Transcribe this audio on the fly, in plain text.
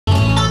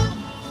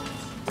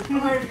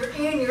Alright, if you're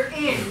in, you're in.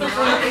 Hey!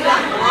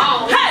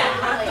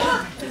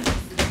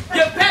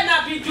 You better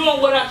not be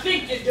doing what I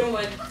think you're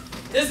doing.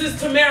 This is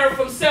Tamara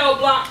from cell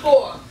block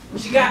 4.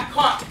 She got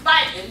caught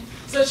fighting,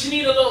 so she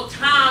need a little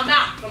time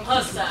out from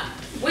her side.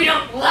 We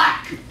don't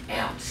like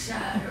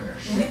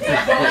outsiders.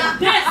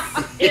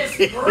 This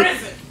is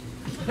prison.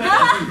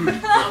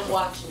 I'm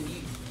watching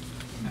you.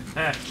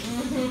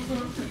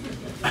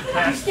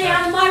 You stay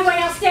out of my way,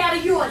 I'll stay out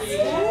of yours.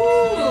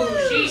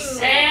 Ooh, she's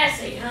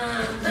sassy,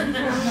 huh?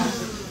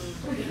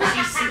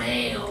 She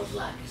smells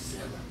like a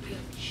summer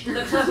peach.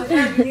 Looks like we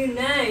have a new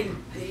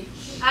name.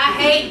 Peach. I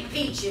hate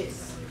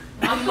peaches.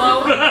 I'm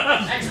low.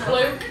 That's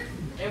blue.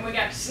 And we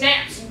got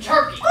snaps and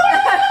turkey.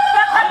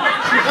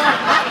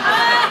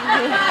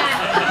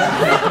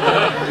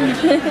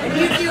 And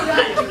you do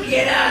right to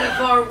get out of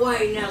our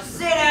way. Now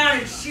sit down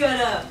and shut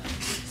up.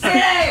 Sit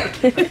down!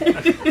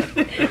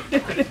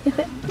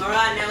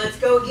 Alright, now let's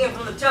go again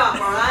from the top,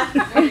 alright?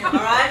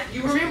 Alright?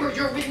 You remember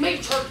you're with me,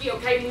 turkey,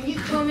 okay? When you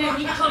come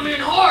in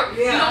hard.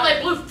 Yeah. You don't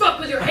let blue fuck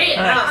with your head.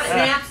 Now,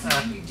 snaps,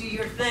 you do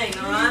your thing,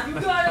 alright? You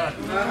got it.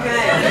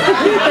 Okay.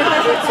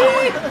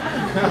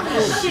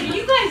 Shit, are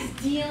you guys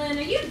dealing?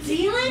 Are you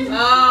dealing?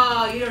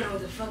 Oh, you don't know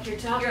what the fuck you're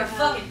talking You're a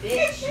about. fucking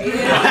bitch.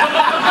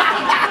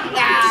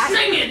 Yeah.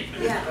 Singing.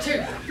 Yeah.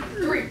 2,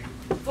 3,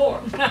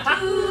 4.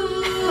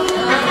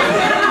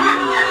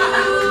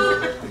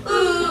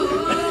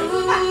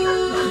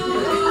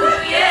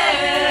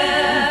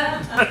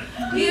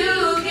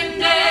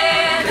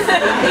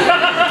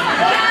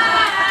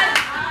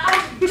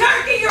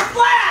 Turkey, you're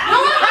flat!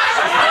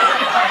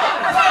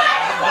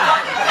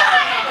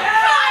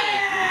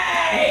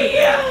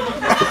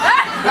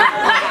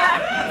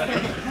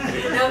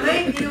 Now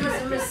maybe it was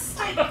a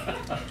mistake.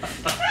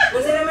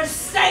 Was it a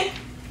mistake?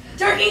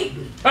 Turkey?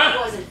 It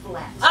wasn't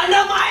flat. I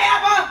know my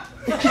apple!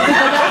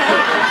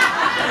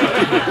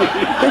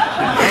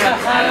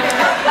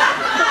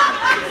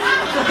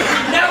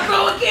 Now go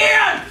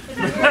again!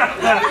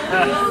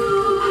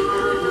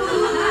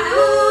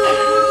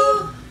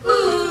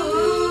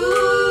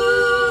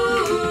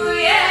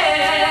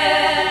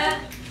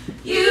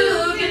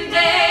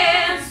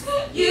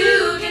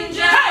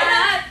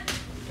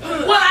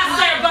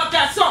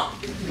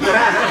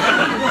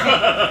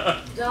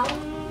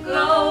 Don't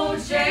go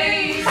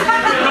chasing.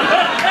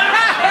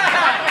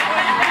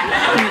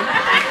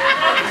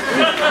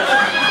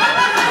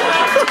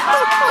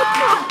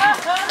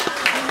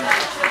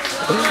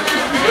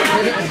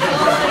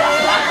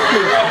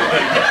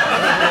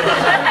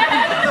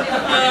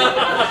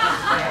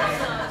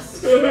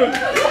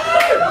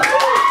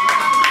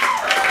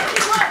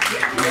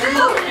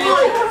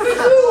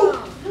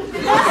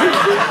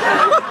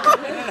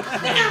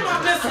 Damn, I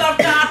missed enough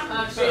time.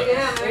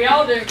 We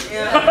all do.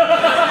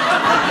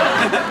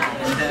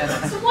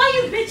 So why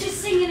you bitches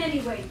singing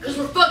anyway? Because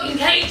we're fucking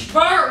caged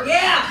birds.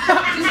 Yeah!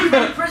 Just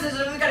we're in prisons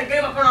and we gotta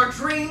give up on our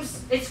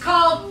dreams. It's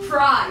called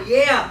pride.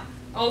 Yeah.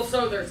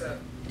 Also, there's a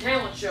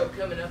talent show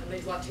coming up, and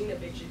these Latina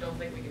bitches don't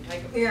think we can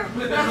take them. Yeah.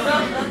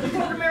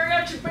 Quarter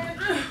mariachi band.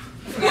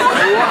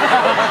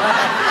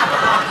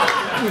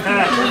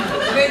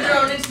 We made their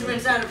own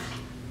instruments out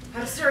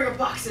of cereal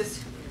boxes.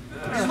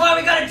 Which is why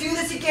we gotta do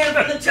this again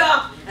from the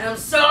top. And I'm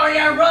sorry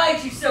I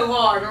ride you so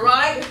hard,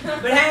 alright?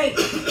 But hey,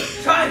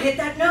 try and hit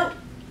that note.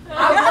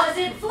 I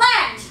wasn't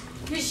flat.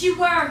 Yes, you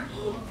were.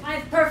 I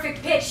have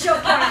perfect pitch. Show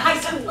part of high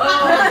school.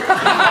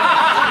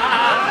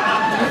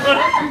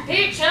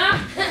 Pitch, huh?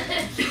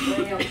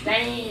 Well,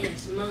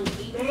 dance,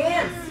 monkey.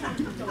 Dance.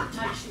 Don't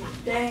touch me.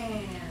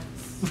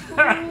 Dance.